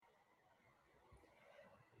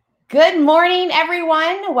Good morning,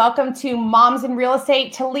 everyone. Welcome to Moms in Real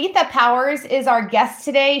Estate. Talitha Powers is our guest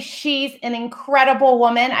today. She's an incredible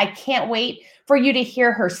woman. I can't wait for you to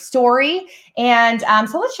hear her story. And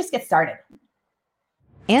so let's just get started.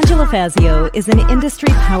 Angela Fazio is an industry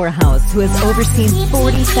powerhouse who has overseen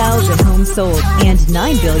 40,000 homes sold and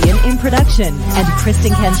 $9 billion in production. And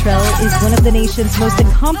Kristen Cantrell is one of the nation's most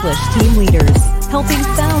accomplished team leaders, helping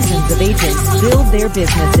thousands of agents build their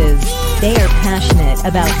businesses. They are passionate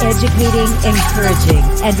about educating, encouraging,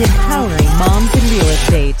 and empowering moms in real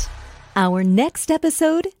estate. Our next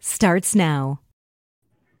episode starts now.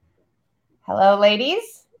 Hello,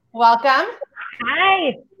 ladies. Welcome.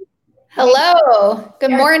 Hi. Hello.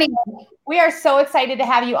 Good morning. We are so excited to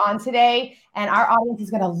have you on today, and our audience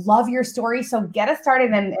is going to love your story. So get us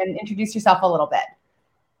started and introduce yourself a little bit.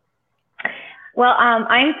 Well,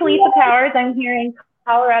 I'm Talitha Powers. I'm here in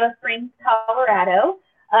Colorado Springs, Colorado.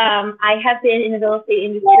 I have been in the real estate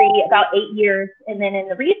industry about 8 years, and then in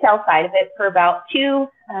the retail side of it for about 2.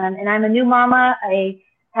 And I'm a new mama. I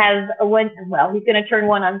have a one. Well, he's going to turn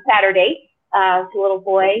 1 on Saturday. It's a little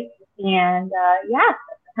boy, and yeah,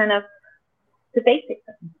 kind of the basics.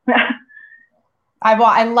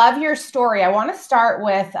 I love your story. I want to start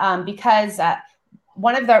with because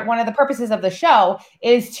one of the purposes of the show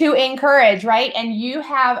is to encourage, right? And you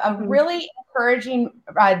have a really encouraging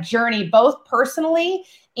journey, both personally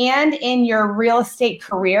and in your real estate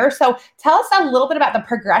career. So tell us a little bit about the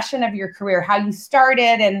progression of your career, how you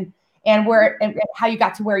started and where and how you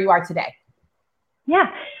got to where you are today. Yeah.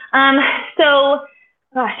 So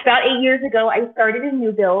about 8 years ago, I started in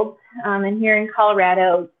new builds. And here in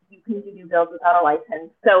Colorado, you can do new builds without a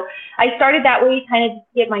license. So I started that way, kind of to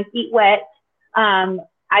get my feet wet.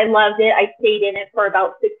 I loved it. I stayed in it for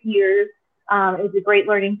about 6 years. It was a great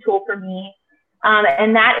learning tool for me.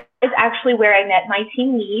 And that is actually where I met my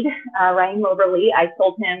team lead, Ryan Moberly. I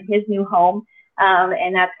sold him his new home.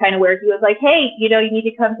 And that's kind of where he was like, hey, you need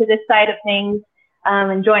to come to this side of things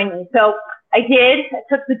and join me. So I did. I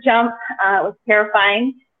took the jump. It was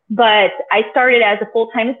terrifying. But I started as a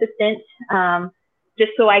full-time assistant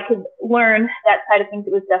just so I could learn that side of things.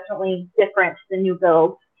 It was definitely different than new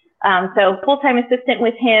builds. So full-time assistant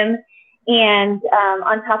with him. And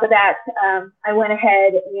on top of that, I went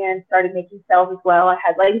ahead and started making sales as well. I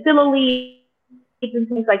had like Zillow leads and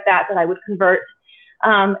things like that I would convert.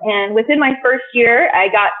 And within my first year, I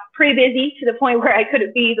got pretty busy to the point where I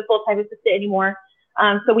couldn't be the full-time assistant anymore.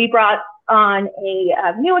 So we brought on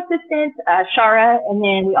a new assistant, Shara, and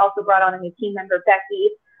then we also brought on a new team member, Becky.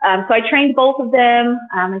 So I trained both of them.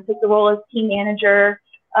 I took the role as team manager,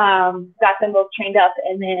 got them both trained up,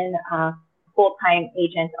 and then full-time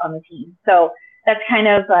agent on the team. So that's kind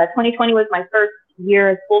of 2020 was my first year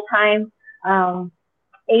as full-time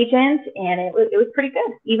agent, and it was pretty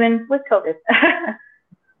good, even with COVID.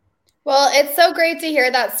 Well, it's so great to hear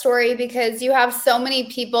that story because you have so many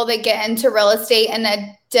people that get into real estate in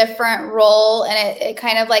a different role, and it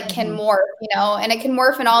kind of like can morph, and it can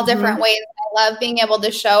morph in all different ways. I love being able to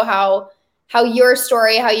show how your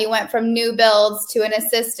story, how you went from new builds to an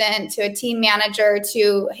assistant to a team manager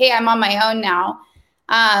to, hey, I'm on my own now.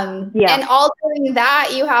 And all doing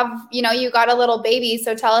that, you have, you got a little baby.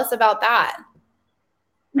 So tell us about that.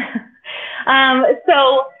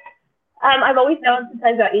 I've always known since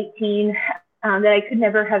I was about 18 that I could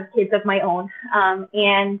never have kids of my own.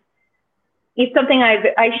 And it's something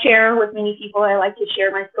I share with many people. I like to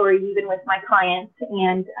share my story even with my clients.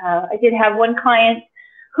 And I did have one client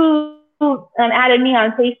who added me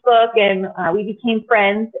on Facebook, and we became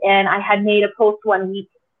friends. And I had made a post one week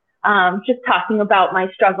just talking about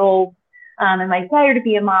my struggles and my desire to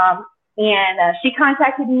be a mom. And she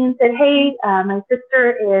contacted me and said, hey, my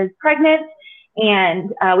sister is pregnant,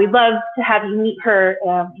 and we'd love to have you meet her,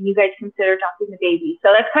 and you guys consider adopting the baby. So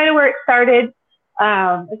that's kind of where it started.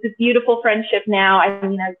 It's a beautiful friendship now. I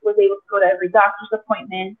mean, I was able to go to every doctor's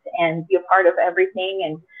appointment and be a part of everything,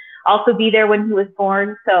 and also be there when he was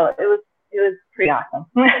born. So it was pretty awesome.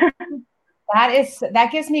 That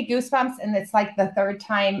gives me goosebumps, and it's like the third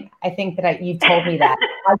time I think that you've told me that.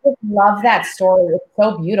 I just love that story. It's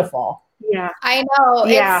so beautiful. Yeah, I know.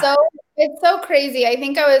 Yeah. It's so crazy. I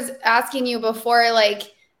think I was asking you before, like,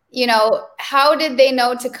 how did they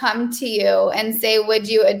know to come to you and say, would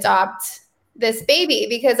you adopt this baby?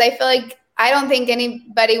 Because I feel like I don't think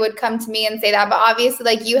anybody would come to me and say that, but obviously,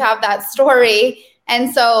 like, you have that story.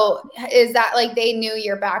 And so is that like they knew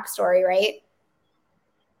your backstory, right?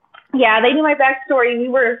 Yeah, they knew my backstory.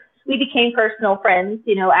 We became personal friends,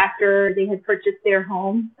 after they had purchased their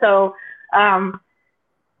home. So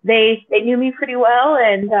they knew me pretty well,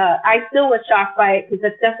 and I still was shocked by it, because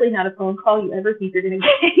that's definitely not a phone call you ever think you're gonna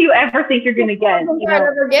get. You ever think you're gonna get? You know?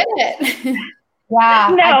 Ever get it? Yeah.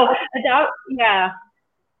 No. Yeah.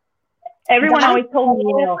 Everyone always told me,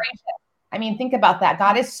 you know. I mean, think about that.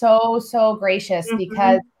 God is so, so gracious,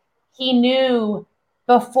 because he knew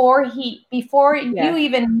before you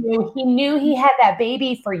even knew, he knew he had that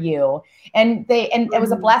baby for you. And it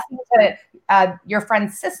was a blessing to your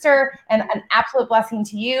friend's sister, and an absolute blessing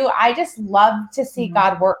to you. I just love to see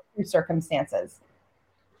God work through circumstances.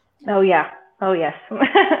 Oh yeah. Oh yes.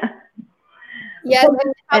 Yes.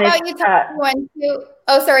 And how about you tell everyone too?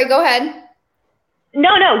 Oh, sorry, go ahead.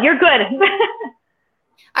 No, you're good.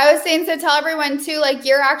 I was saying, so tell everyone too, like,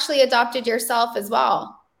 you're actually adopted yourself as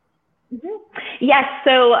well. Yes.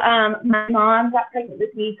 So my mom got pregnant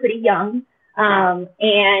with me pretty young.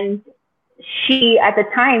 And she, at the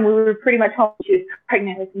time, we were pretty much home. She was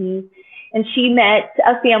pregnant with me. And she met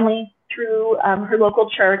a family through her local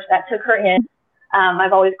church that took her in.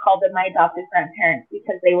 I've always called them my adopted grandparents,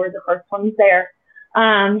 because they were the first ones there.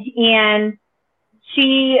 And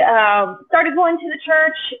she started going to the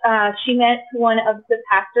church. She met one of the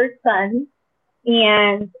pastor's sons,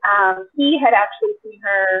 and he had actually seen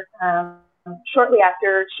her shortly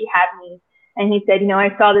after she had me. And he said, you know,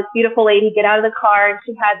 I saw this beautiful lady get out of the car, and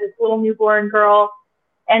she had this little newborn girl.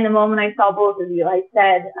 And the moment I saw both of you, I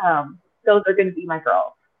said, those are going to be my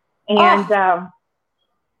girls. And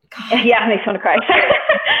yeah, it makes me want to cry.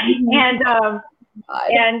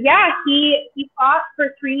 And yeah, he fought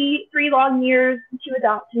for three long years to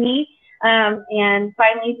adopt me, and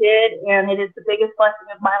finally did. And it is the biggest blessing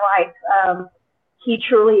of my life. He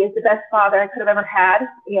truly is the best father I could have ever had.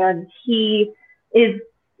 And he is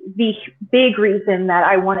the big reason that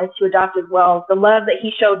I wanted to adopt as well. The love that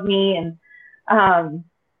he showed me, and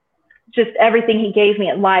just everything he gave me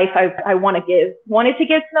in life, I wanted to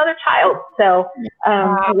give to another child. So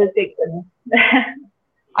it was big for me.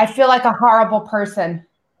 I feel like a horrible person.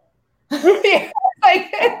 Like,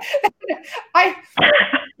 oh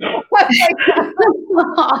my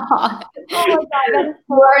God,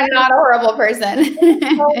 you are not a horrible person.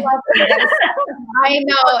 I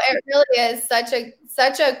know, it really is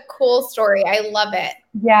such a cool story. I love it.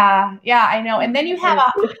 Yeah, I know. And then you have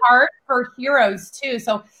a heart for heroes too.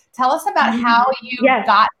 So tell us about how you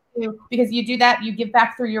got to, because you do that, you give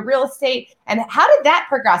back through your real estate. And how did that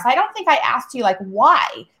progress? I don't think I asked you, like, why?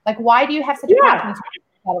 Like, why do you have such a passion to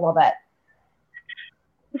that a little bit?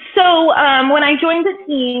 So when I joined the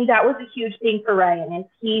team, that was a huge thing for Ryan, and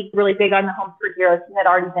he's really big on the Homes for Heroes. He had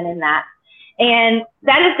already been in that. And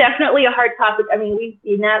that is definitely a hard topic. I mean, we've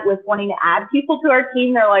seen that with wanting to add people to our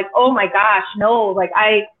team. They're like, oh my gosh, no, like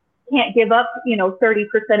I can't give up, 30%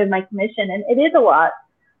 of my commission. And it is a lot.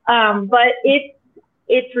 But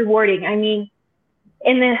it's rewarding. I mean,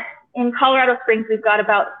 in Colorado Springs, we've got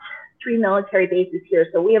about 3 military bases here.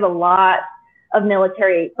 So we have a lot of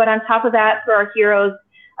military. But on top of that, for our heroes,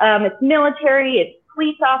 it's military, it's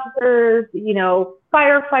police officers,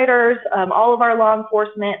 firefighters, all of our law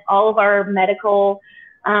enforcement, all of our medical,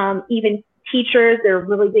 even teachers. They're a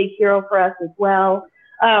really big hero for us as well.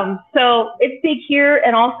 So it's big here.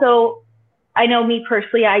 And also, I know me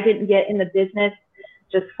personally, I didn't get in the business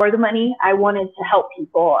just for the money. I wanted to help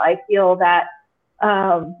people. I feel that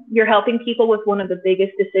you're helping people with one of the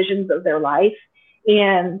biggest decisions of their life.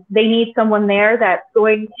 And they need someone there that's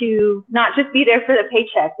going to not just be there for the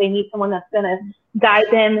paycheck. They need someone that's going to guide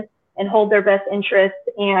them and hold their best interests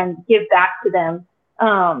and give back to them.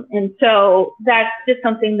 And so that's just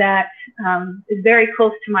something that is very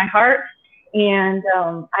close to my heart. And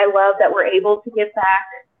I love that we're able to give back.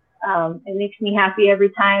 It makes me happy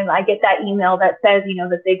every time I get that email that says,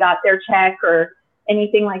 that they got their check or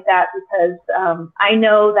anything like that, because I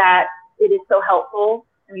know that it is so helpful.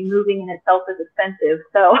 I mean, moving in itself is expensive.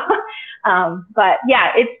 So, but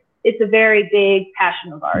yeah, it's a very big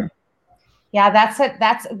passion of ours. Yeah,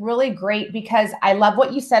 that's really great, because I love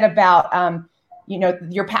what you said about,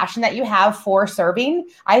 your passion that you have for serving.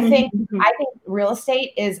 I think real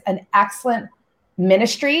estate is an excellent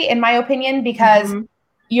ministry, in my opinion, because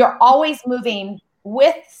you're always moving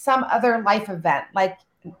with some other life event, like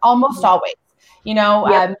almost always,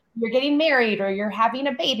 you're getting married, or you're having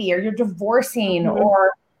a baby, or you're divorcing,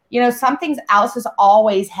 or, something else is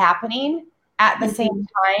always happening at the same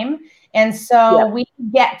time. And so we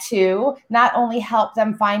get to not only help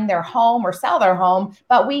them find their home or sell their home,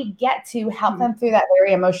 but we get to help them through that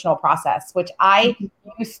very emotional process, which I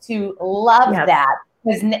used to love that.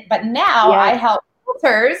 But now I help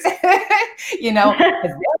realtors, because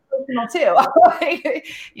they're emotional too.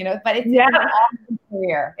 But it's an awesome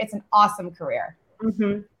career. It's an awesome career.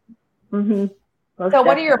 So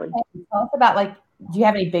what are your plans? Tell us about, like, do you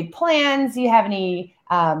have any big plans? Do you have any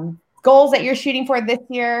goals that you're shooting for this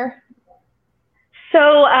year?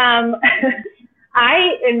 So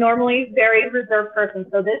I am normally a very reserved person,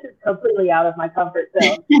 so this is completely out of my comfort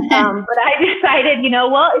zone. But I decided,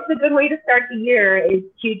 it's a good way to start the year is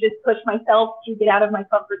to just push myself to get out of my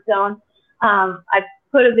comfort zone. I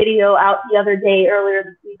put a video out the other day, earlier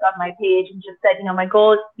this week, on my page, and just said, my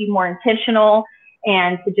goal is to be more intentional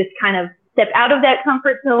and to just kind of step out of that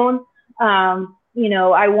comfort zone.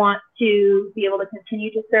 I want to be able to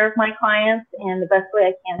continue to serve my clients in the best way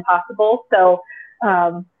I can possible. So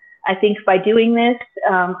I think by doing this,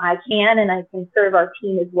 I can, and I can serve our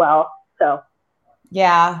team as well. So.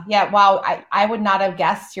 Yeah. Wow. I would not have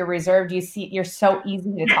guessed you're reserved. You're so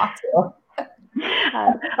easy to talk to.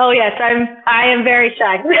 Oh yes, I am very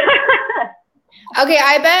shy. Okay,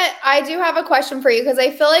 I bet I do have a question for you, because I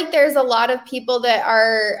feel like there's a lot of people that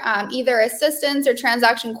are either assistants or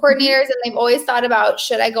transaction coordinators, and they've always thought about,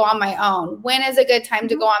 should I go on my own? When is a good time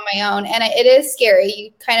to go on my own? And it is scary.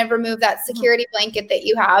 You kind of remove that security blanket that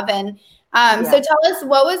you have. And so tell us,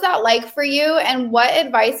 what was that like for you? And what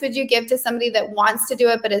advice would you give to somebody that wants to do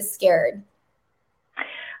it but is scared?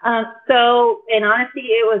 So in honesty,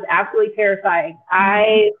 it was absolutely terrifying.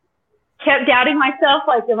 I kept doubting myself,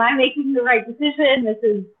 like, am I making the right decision? This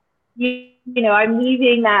is, I'm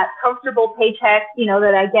leaving that comfortable paycheck,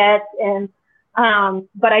 that I get. And,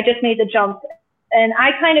 but I just made the jump, and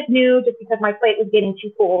I kind of knew, just because my plate was getting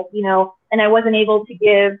too full, and I wasn't able to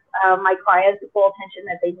give my clients the full attention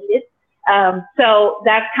that they needed. So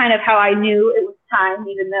that's kind of how I knew it was time,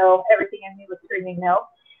 even though everything in me was screaming no.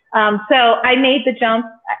 So I made the jump,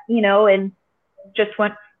 and just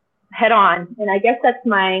went head on. And I guess that's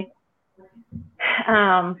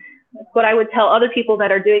what I would tell other people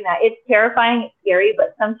that are doing that. It's terrifying, it's scary,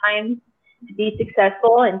 but sometimes to be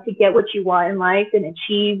successful and to get what you want in life and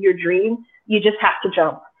achieve your dream, you just have to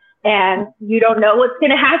jump. And you don't know what's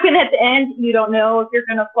going to happen at the end. You don't know if you're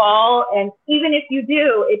going to fall. And even if you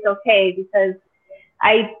do, it's okay, because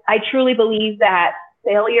I truly believe that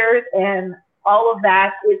failures and all of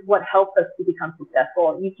that is what helps us to become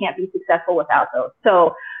successful. You can't be successful without those.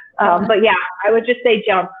 So, but yeah, I would just say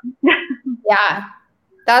jump. Yeah,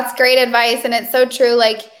 that's great advice. And it's so true.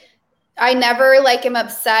 Like, I never am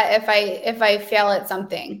upset if I fail at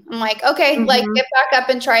something. I'm like, okay, get back up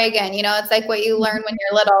and try again. It's like what you learn when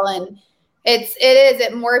you're little, and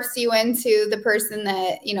it morphs you into the person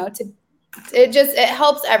that, it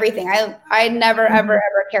helps everything. I never, ever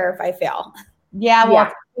care if I fail. Yeah. Well,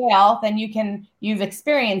 if you fail, then you've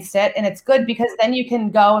experienced it, and it's good, because then you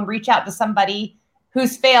can go and reach out to somebody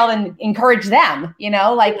who's failed and encourage them,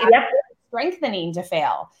 it's strengthening to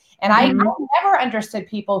fail. And I never understood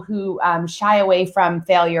people who shy away from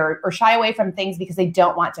failure or shy away from things because they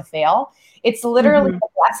don't want to fail. It's literally the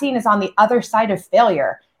blessing is on the other side of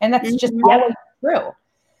failure. And that's just always true.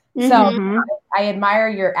 So I admire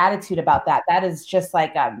your attitude about that. That is just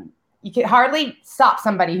like, you can hardly stop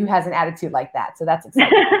somebody who has an attitude like that. So that's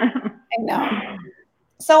exciting. I know.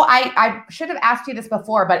 So I should have asked you this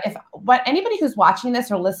before, but anybody who's watching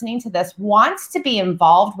this or listening to this wants to be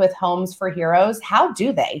involved with Homes for Heroes, how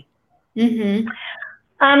do they?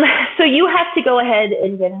 So you have to go ahead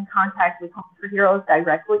and get in contact with Homes for Heroes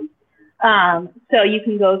directly. So you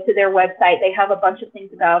can go to their website. They have a bunch of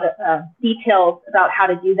things about details about how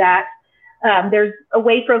to do that. There's a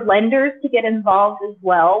way for lenders to get involved as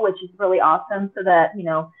well, which is really awesome, so that,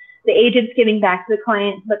 the agent's giving back to the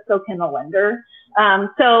client, but so can the lender.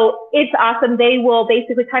 So it's awesome. They will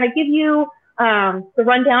basically kind of give you the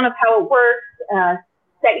rundown of how it works,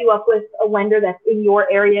 set you up with a lender that's in your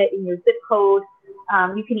area, in your zip code.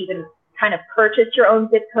 You can even kind of purchase your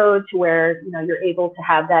own zip code to where, you're able to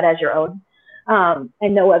have that as your own,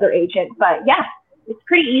 and no other agent. But yeah, it's a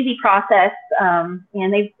pretty easy process.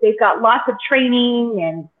 And they've got lots of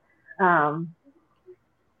training and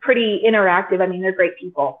pretty interactive. I mean, they're great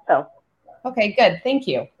people. So. Okay, good. Thank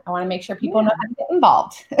you. I want to make sure people know how to get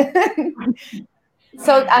involved.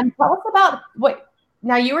 So tell us about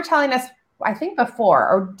now you were telling us, I think before,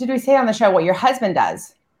 or did we say on the show what your husband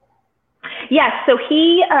does? Yes. So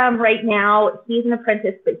he, right now, he's an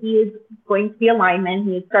apprentice, but he is going to be a lineman.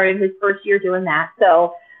 He started his first year doing that.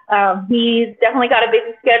 So he's definitely got a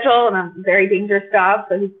busy schedule and a very dangerous job.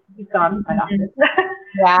 So he's gone quite often.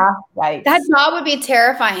 Yeah, right. That job would be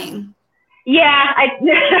terrifying. Yeah.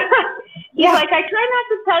 He's like, I try not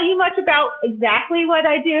to tell you much about exactly what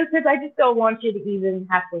I do, because I just don't want you to even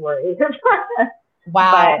have to worry.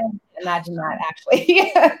 Wow. But, imagine that, actually.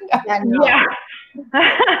 Yeah.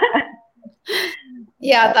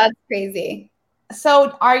 Yeah, that's crazy.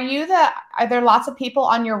 So are there lots of people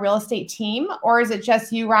on your real estate team, or is it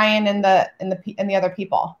just you, Ryan, and the other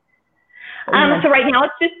people? So right now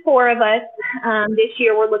it's just 4 of us. This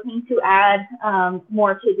year we're looking to add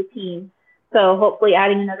more to the team. So hopefully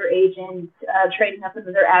adding another agent, trading up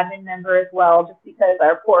another admin member as well, just because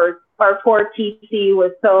our poor TC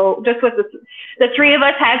was just with the 3 of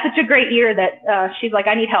us had such a great year that she's like,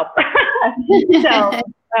 I need help. So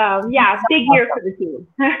big year for the team.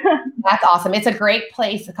 That's awesome. It's a great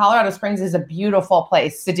place. Colorado Springs is a beautiful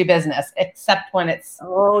place to do business, except when it's.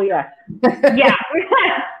 Oh, yeah. Yeah.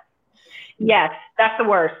 Yes, that's the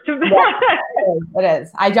worst. It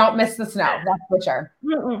is. I don't miss the snow. That's for sure.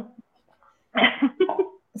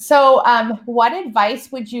 So what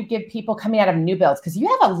advice would you give people coming out of new builds? Because you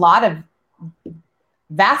have a lot of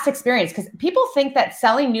vast experience, because people think that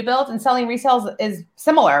selling new builds and selling resales is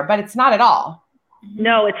similar, but it's not at all.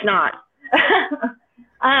 No, it's not.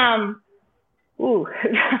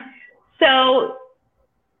 So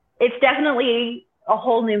it's definitely a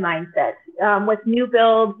whole new mindset. With new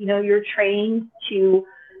builds, you're trained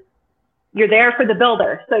you're there for the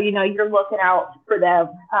builder. So, you're looking out for them,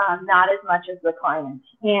 not as much as the client.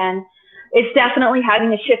 And it's definitely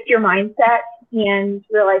having to shift your mindset and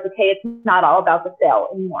realize, okay, it's not all about the sale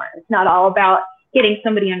anymore. It's not all about getting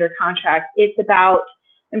somebody under contract. It's about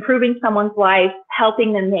improving someone's life,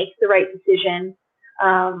 helping them make the right decision,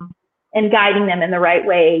 and guiding them in the right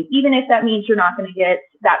way, even if that means you're not going to get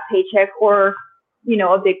that paycheck or,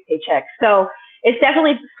 a big paycheck. So it's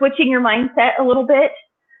definitely switching your mindset a little bit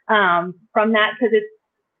from that, because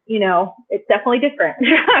it's definitely different.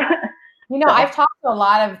 I've talked to a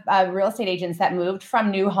lot of real estate agents that moved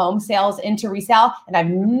from new home sales into resale, and I've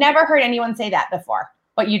never heard anyone say that before,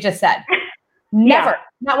 what you just said. Never,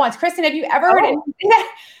 not once. Kristen, have you ever heard anyone say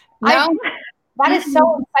that? No. That is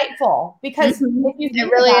so insightful, because if you think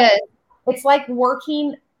it really is. It's like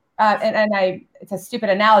working, it's a stupid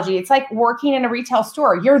analogy. It's like working in a retail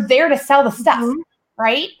store. You're there to sell the stuff,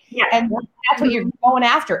 right? Yeah. And that's what you're going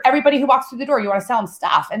after. Everybody who walks through the door, you want to sell them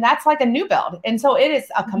stuff. And that's like a new build. And so it is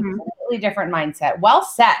a completely different mindset. Well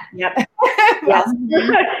said. Yep. Yes,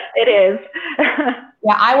 it is.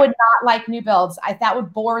 Yeah, I would not like new builds. That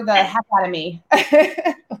would bore the heck out of me. Well, I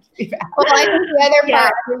think the other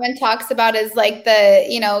part everyone talks about is like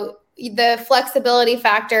the flexibility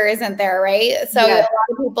factor isn't there, right? So a lot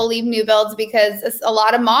of people leave new builds because a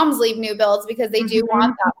lot of moms leave new builds because they do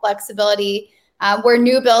want that flexibility. Where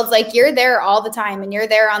new builds, like, you're there all the time and you're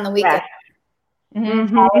there on the weekend.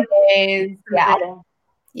 Holidays.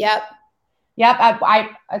 Yeah. Yep. I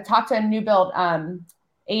talked to a new build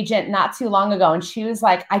agent not too long ago, and she was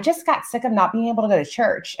like, I just got sick of not being able to go to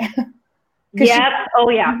church.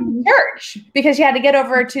 Church, because you had to get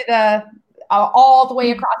over to the all the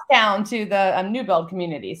way across town to the new build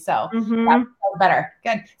community. So that's better.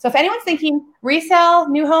 Good. So if anyone's thinking resale,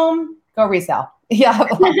 new home, go resale. Yeah.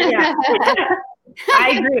 I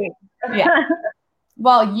agree. Yeah.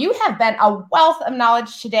 Well, you have been a wealth of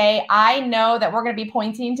knowledge today. I know that we're going to be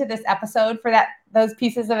pointing to this episode for those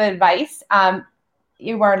pieces of advice.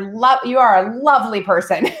 You are a lovely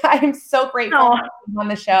person. I am so grateful for being on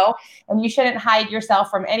the show, and you shouldn't hide yourself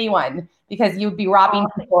from anyone, because you would be robbing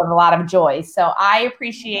people of a lot of joy. So I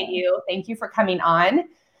appreciate you. Thank you for coming on.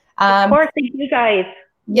 Of course. Thank you guys.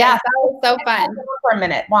 Yeah, that was so fun. For a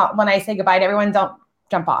minute, when I say goodbye to everyone, don't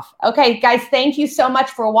jump off. Okay, guys, thank you so much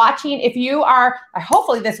for watching. If you are,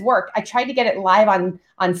 hopefully this worked. I tried to get it live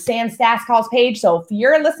on Sam Staskall's page. So if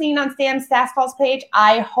you're listening on Sam Staskall's page,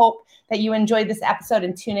 I hope that you enjoyed this episode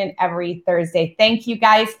and tune in every Thursday. Thank you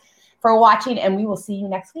guys for watching, and we will see you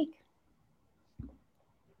next week.